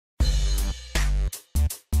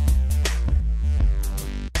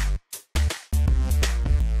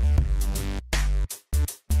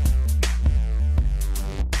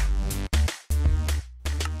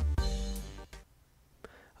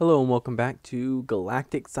Hello and welcome back to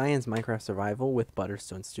Galactic Science Minecraft Survival with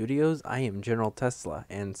Butterstone Studios. I am General Tesla,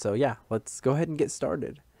 and so yeah, let's go ahead and get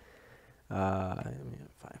started. 5,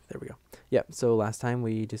 there we go. Yep, so last time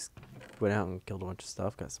we just went out and killed a bunch of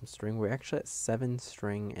stuff, got some string. We're actually at 7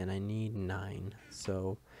 string, and I need 9.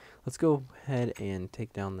 So let's go ahead and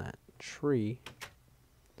take down that tree.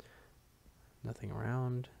 Nothing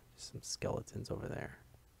around, just some skeletons over there.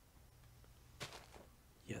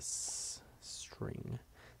 Yes, string.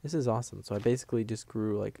 This is awesome. So I basically just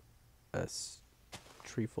grew like a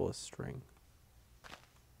tree full of string.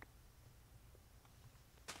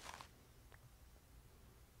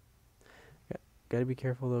 Gotta be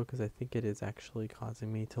careful though, because I think it is actually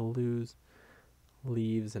causing me to lose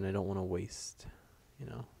leaves, and I don't want to waste,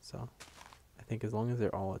 So I think as long as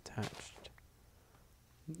they're all attached,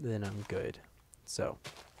 then I'm good. So,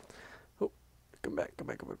 oh, come back.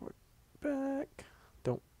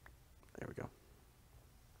 Don't. There we go.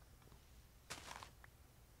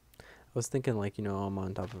 I was thinking like, I'm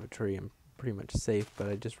on top of a tree, I'm pretty much safe, but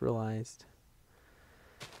I just realized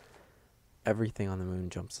everything on the moon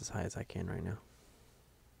jumps as high as I can right now.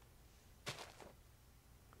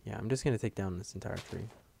 Yeah, I'm just going to take down this entire tree.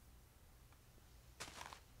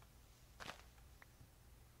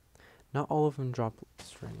 Not all of them drop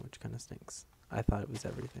string, which kind of stinks. I thought it was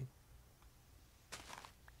everything.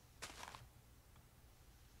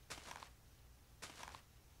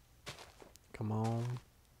 Come on.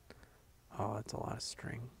 Oh, that's a lot of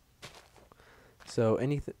string. So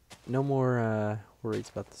no more worries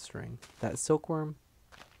about the string. That silkworm,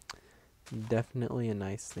 definitely a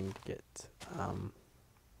nice thing to get.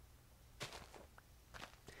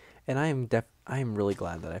 And I am really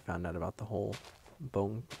glad that I found out about the whole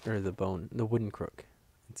the wooden crook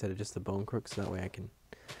instead of just the bone crook, so that way I can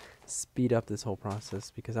speed up this whole process,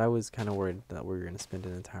 because I was kind of worried that we were going to spend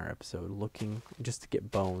an entire episode looking just to get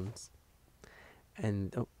bones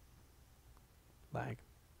and lag,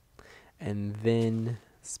 and then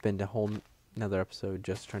spend a whole another episode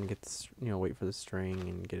just trying to get this, wait for the string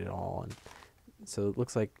and get it all. And so it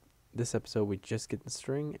looks like this episode we just get the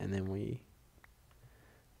string, and then we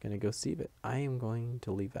gonna go sieve it. I am going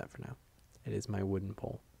to leave that for now. It is my wooden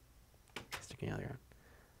pole sticking out of the ground.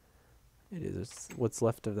 It is what's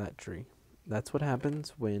left of that tree. That's what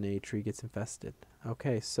happens when a tree gets infested.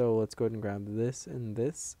 Okay, so let's go ahead and grab this and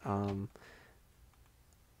this.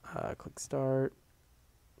 Click start.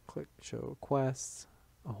 Click show quests.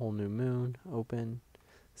 A whole new moon. Open.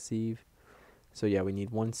 Sieve. So yeah, we need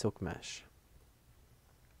 1 silk mesh.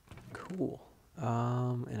 Cool.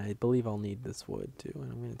 And I believe I'll need this wood too.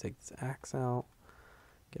 And I'm going to take this axe out.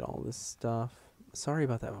 Get all this stuff. Sorry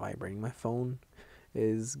about that vibrating. My phone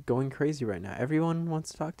is going crazy right now. Everyone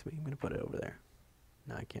wants to talk to me. I'm going to put it over there.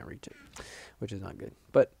 No, I can't reach it, which is not good.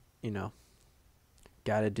 But,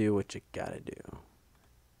 gotta do what you gotta do.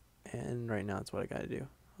 And right now that's what I gotta do.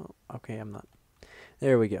 Oh, okay, I'm not.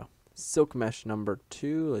 There we go. Silk mesh number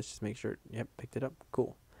 2. Let's just make sure. Yep, picked it up.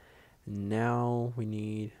 Cool. Now we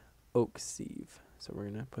need oak sieve. So we're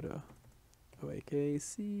gonna put a OAK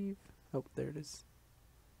sieve. Oh, there it is.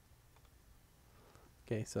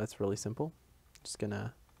 Okay, so that's really simple. Just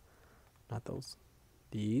gonna, not those,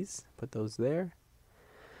 these, put those there.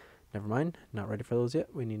 Never mind, not ready for those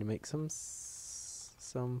yet. We need to make some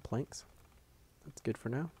planks. That's good for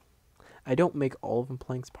now. I don't make all of them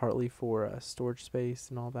planks, partly for storage space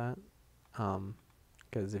and all that.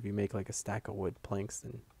 Because if you make like a stack of wood planks,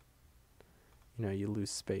 then you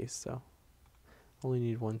lose space. So only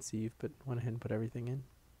need 1 sieve, but went ahead and put everything in.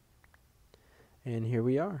 And here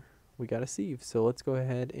we are. We got a sieve. So let's go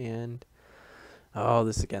ahead and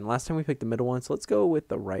this again. Last time we picked the middle one, so let's go with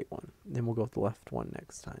the right one. Then we'll go with the left one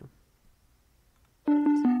next time.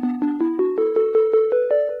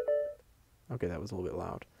 Okay, that was a little bit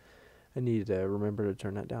loud. I need to remember to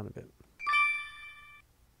turn that down a bit.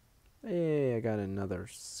 Hey, I got another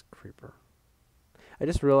creeper. I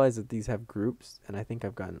just realized that these have groups, and I think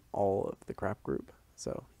I've gotten all of the crap group.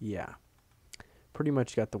 So, yeah. Pretty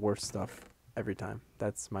much got the worst stuff every time.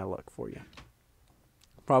 That's my luck for you.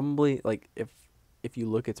 Probably, like, if you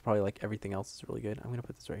look, it's probably like everything else is really good. I'm going to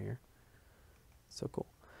put this right here. So cool.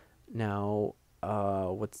 Now,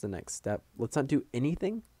 what's the next step? Let's not do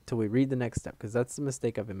anything till we read the next step, because that's the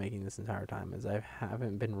mistake I've been making this entire time, is I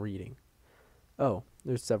haven't been reading. Oh,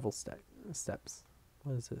 there's several steps.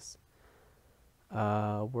 What is this?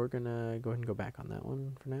 We're going to go ahead and go back on that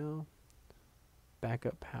one for now.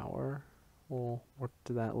 Backup power. We'll work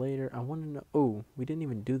to that later. I want to know. Oh, we didn't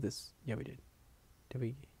even do this. Yeah, we did. Did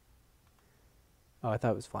we? Oh, I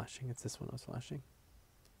thought it was flashing. It's this one that was flashing.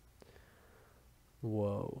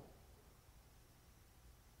 Whoa.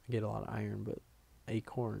 I get a lot of iron, but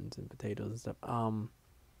acorns and potatoes and stuff.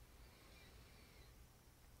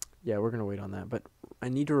 Yeah, we're gonna wait on that, but I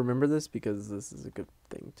need to remember this because this is a good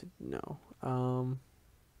thing to know. Oh,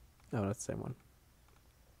 that's the same one.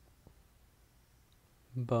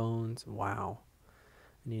 Bones. Wow.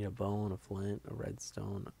 I need a bone, a flint, a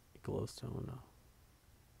redstone, a glowstone.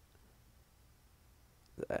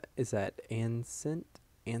 Is that ancient?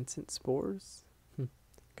 Ancient spores?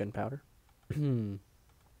 Gunpowder?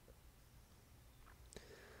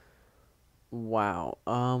 Wow.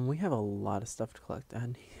 We have a lot of stuff to collect. I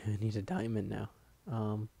need a diamond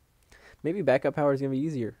now. Maybe backup power is gonna be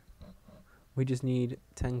easier. We just need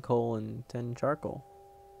 10 coal and 10 charcoal.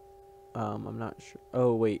 I'm not sure.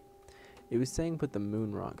 Oh wait, it was saying put the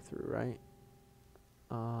moon rock through, right?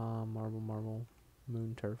 Marble,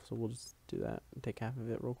 moon turf. So we'll just do that and take half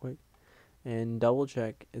of it real quick, and double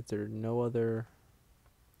check is there no other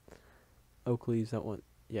oak leaves that want.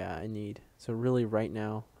 Yeah, I need. So really, right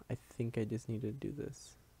now, I think I just need to do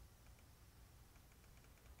this.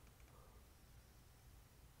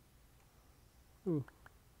 Ooh.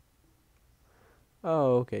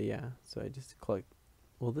 Oh, okay, yeah. So I just collect.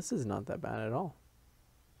 Well, this is not that bad at all.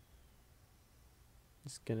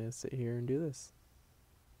 Just gonna sit here and do this.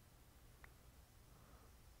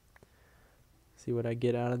 See what I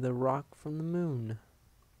get out of the rock from the moon.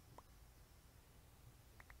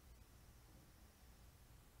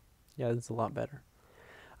 Yeah, this is a lot better.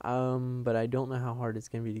 But I don't know how hard it's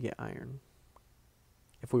gonna be to get iron.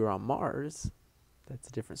 If we were on Mars, that's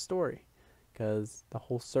a different story, because the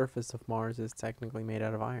whole surface of Mars is technically made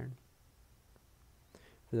out of iron.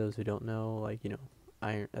 For those who don't know, like,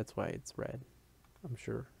 iron, that's why it's red. I'm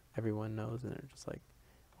sure everyone knows, and they're just like,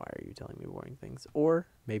 why are you telling me boring things? Or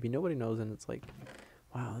maybe nobody knows, and it's like,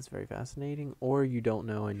 wow, that's very fascinating. Or you don't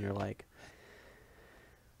know, and you're like,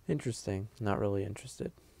 interesting, not really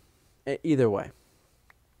interested. Either way,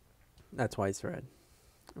 that's why it's red.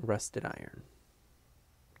 Rusted iron.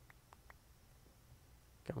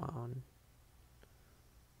 Come on.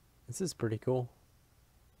 This is pretty cool.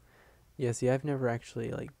 Yeah, see, I've never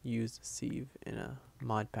actually used a sieve in a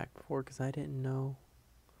mod pack before because I didn't know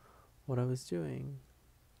what I was doing.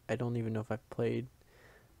 I don't even know if I've played.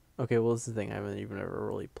 Okay, well, this is the thing. I haven't even ever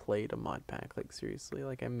really played a mod pack, seriously.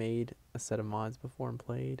 I made a set of mods before and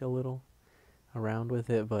played a little around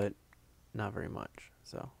with it, but not very much.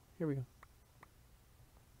 So, here we go.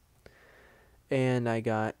 And I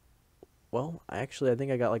got, well, I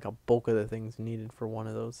think I got a bulk of the things needed for one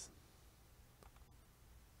of those.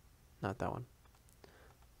 Not that one.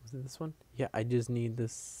 Was it this one? Yeah, I just need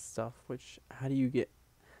this stuff, which, how do you get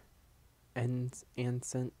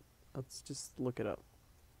ancient? Let's just look it up.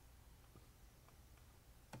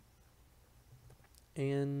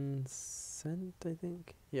 Ancient, I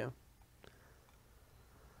think. Yeah.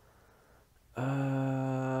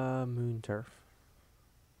 Moon turf.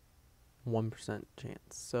 1% chance.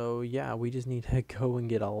 So yeah, we just need to go and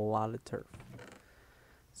get a lot of turf.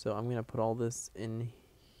 So I'm gonna put all this in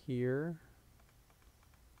here.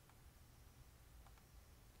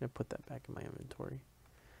 I'm gonna put that back in my inventory.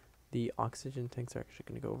 The oxygen tanks are actually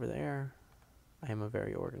gonna go over there. I am a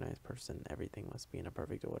very organized person. Everything must be in a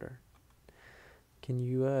perfect order. Can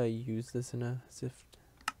you use this in a sift?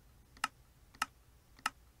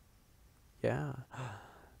 Yeah.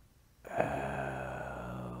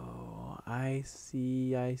 Oh, I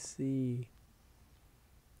see.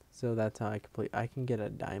 So that's how I complete. I can get a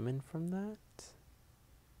diamond from that.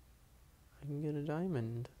 I can get a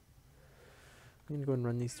diamond. I'm gonna go and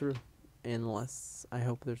run these through. Unless, I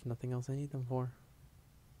hope there's nothing else I need them for.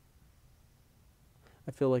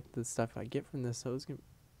 I feel like the stuff I get from this, so is gonna.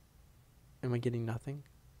 Am I getting nothing?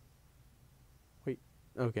 Wait,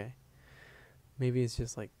 okay. Maybe it's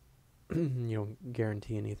just you don't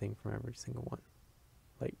guarantee anything from every single one.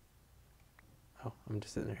 Oh, I'm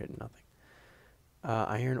just sitting there hitting nothing.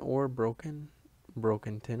 Iron ore, broken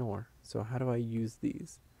tin ore. So how do I use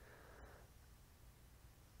these?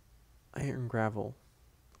 Iron gravel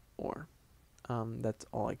ore. That's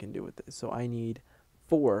all I can do with this. So I need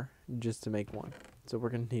 4 just to make one. So we're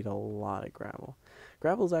gonna need a lot of gravel.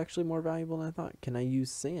 Gravel is actually more valuable than I thought. Can I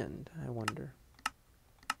use sand? I wonder.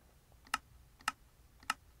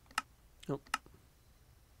 Nope.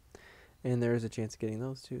 And there is a chance of getting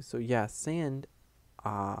those too. So yeah, sand.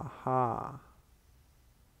 Aha.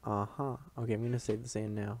 Okay, I'm gonna save the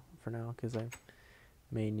sand for now because I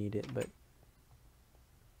may need it, but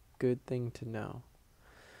good thing to know.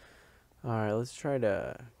 Alright, let's try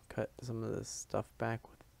to cut some of this stuff back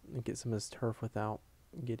and get some of this turf without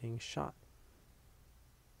getting shot.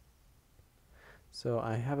 So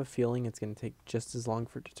I have a feeling it's going to take just as long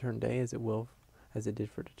for it to turn day as it will as it did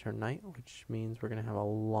for to turn night, which means we're gonna have a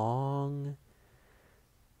long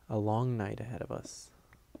night ahead of us.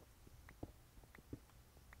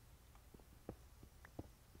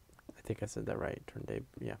 I think I said that right. Turn day,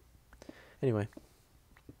 yeah. Anyway,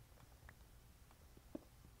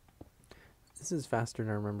 this is faster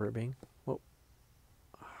than I remember it being. Whoa,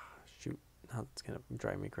 shoot! Now that's gonna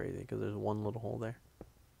drive me crazy because there's one little hole there.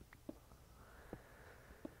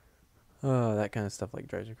 Oh, that kind of stuff like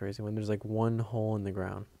drives me crazy when there's like one hole in the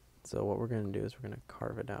ground. So what we're gonna do is we're gonna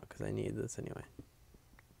carve it out because I need this anyway.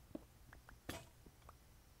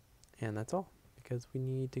 And that's all, because we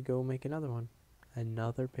need to go make another one.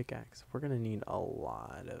 Another pickaxe. We're gonna need a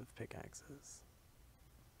lot of pickaxes.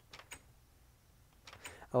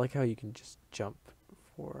 I like how you can just jump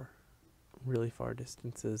for really far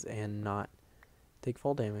distances and not take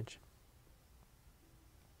fall damage.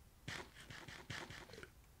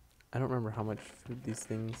 I don't remember how much food these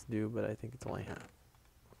things do, but I think it's only half.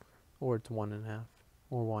 Or it's 1.5.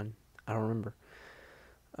 Or 1. I don't remember.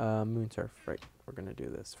 Moonsurf, right. We're gonna do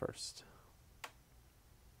this first.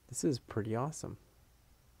 This is pretty awesome.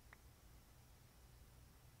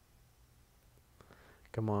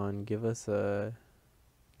 Come on, give us a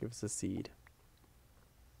seed.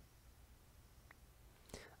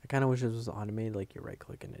 I kind of wish this was automated, like you right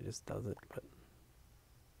click and it just does it, but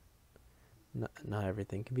not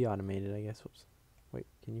everything can be automated, I guess. Whoops. Wait,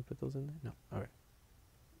 can you put those in there? No. Okay.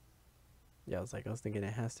 Yeah, I was thinking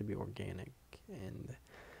it has to be organic, and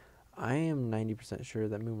I am 90% sure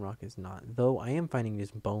that moon rock is not. Though I am finding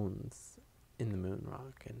just bones in the moon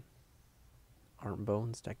rock, and aren't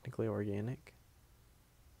bones technically organic?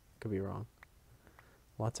 Could be wrong.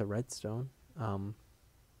 Lots of redstone, and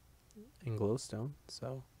glowstone,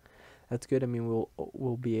 so that's good. I mean,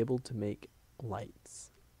 we'll be able to make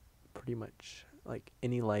lights, pretty much like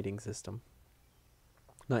any lighting system.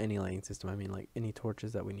 Not any lighting system. I mean like any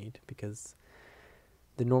torches that we need, because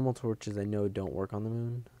the normal torches I know don't work on the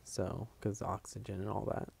moon. So because oxygen and all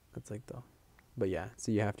that. That's like the. But yeah, so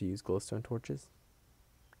you have to use glowstone torches.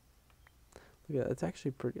 Look at that. It's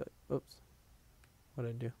actually pretty. Oops. What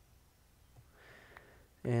did I do?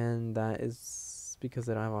 And that is because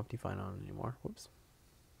I don't have Optifine on anymore. Whoops.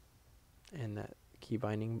 And that key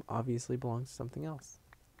binding obviously belongs to something else.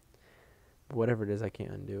 But whatever it is, I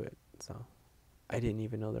can't undo it. So I didn't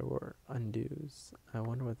even know there were undos. I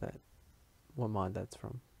wonder what mod that's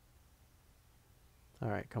from.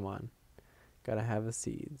 Alright, come on. Gotta have the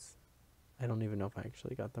seeds. I don't even know if I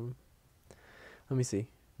actually got them. Let me see.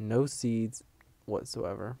 No seeds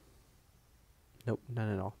whatsoever. Nope,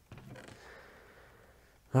 none at all.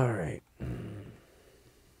 Alright.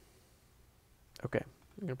 Okay,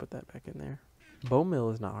 I'm gonna put that back in there. Bone mill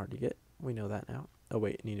is not hard to get. We know that now. Oh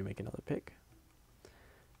wait, I need to make another pick.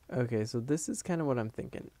 Okay, so this is kind of what I'm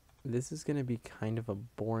thinking. This is gonna be kind of a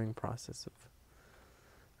boring process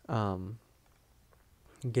of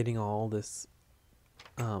getting all this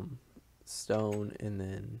stone and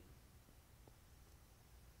then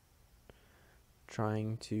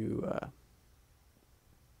trying to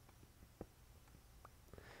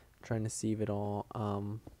sieve it all.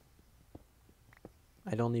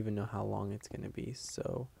 I don't even know how long it's gonna be,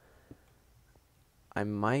 so I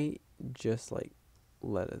might just like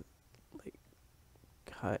let it like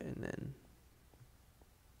cut and then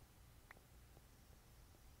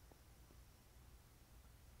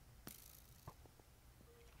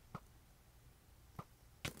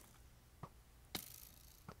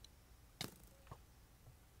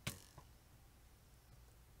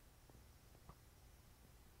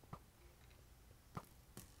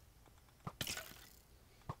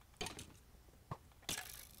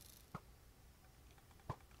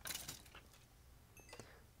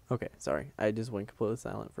okay, sorry. I just went completely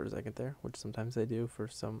silent for a second there, which sometimes I do for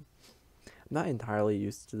some. I'm not entirely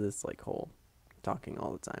used to this like whole talking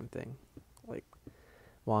all the time thing, like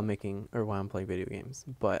while I'm playing video games,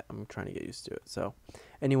 but I'm trying to get used to it. So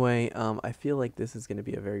anyway, I feel like this is going to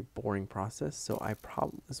be a very boring process, so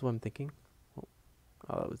this is what I'm thinking.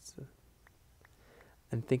 I'm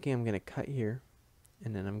thinking I'm going to cut here,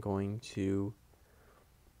 and then I'm going to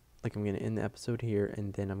end the episode here,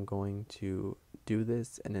 and then I'm going to do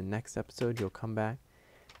this, and then next episode you'll come back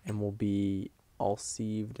and we'll be all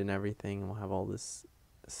sieved and everything, and we'll have all this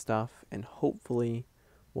stuff, and hopefully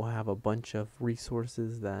we'll have a bunch of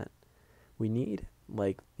resources that we need,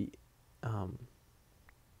 like the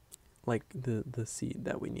seed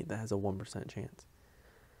that we need that has a 1% chance.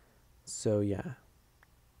 So yeah,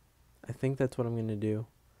 I think that's what I'm gonna do.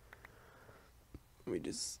 Let me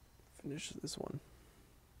just finish this one.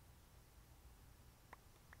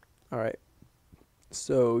 Alright,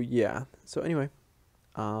 so yeah, so anyway,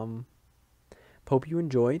 hope you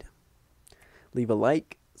enjoyed. Leave a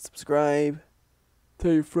like, subscribe,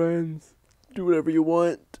 tell your friends, do whatever you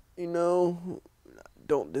want, you know.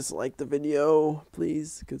 Don't dislike the video,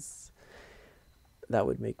 please, because that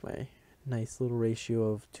would make my nice little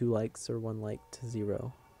ratio of 2 likes or 1 like to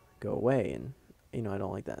 0 go away, and you know I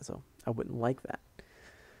don't like that, so I wouldn't like that.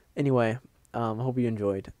 Anyway, hope you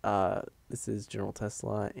enjoyed. This is General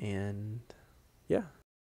Tesla, and yeah.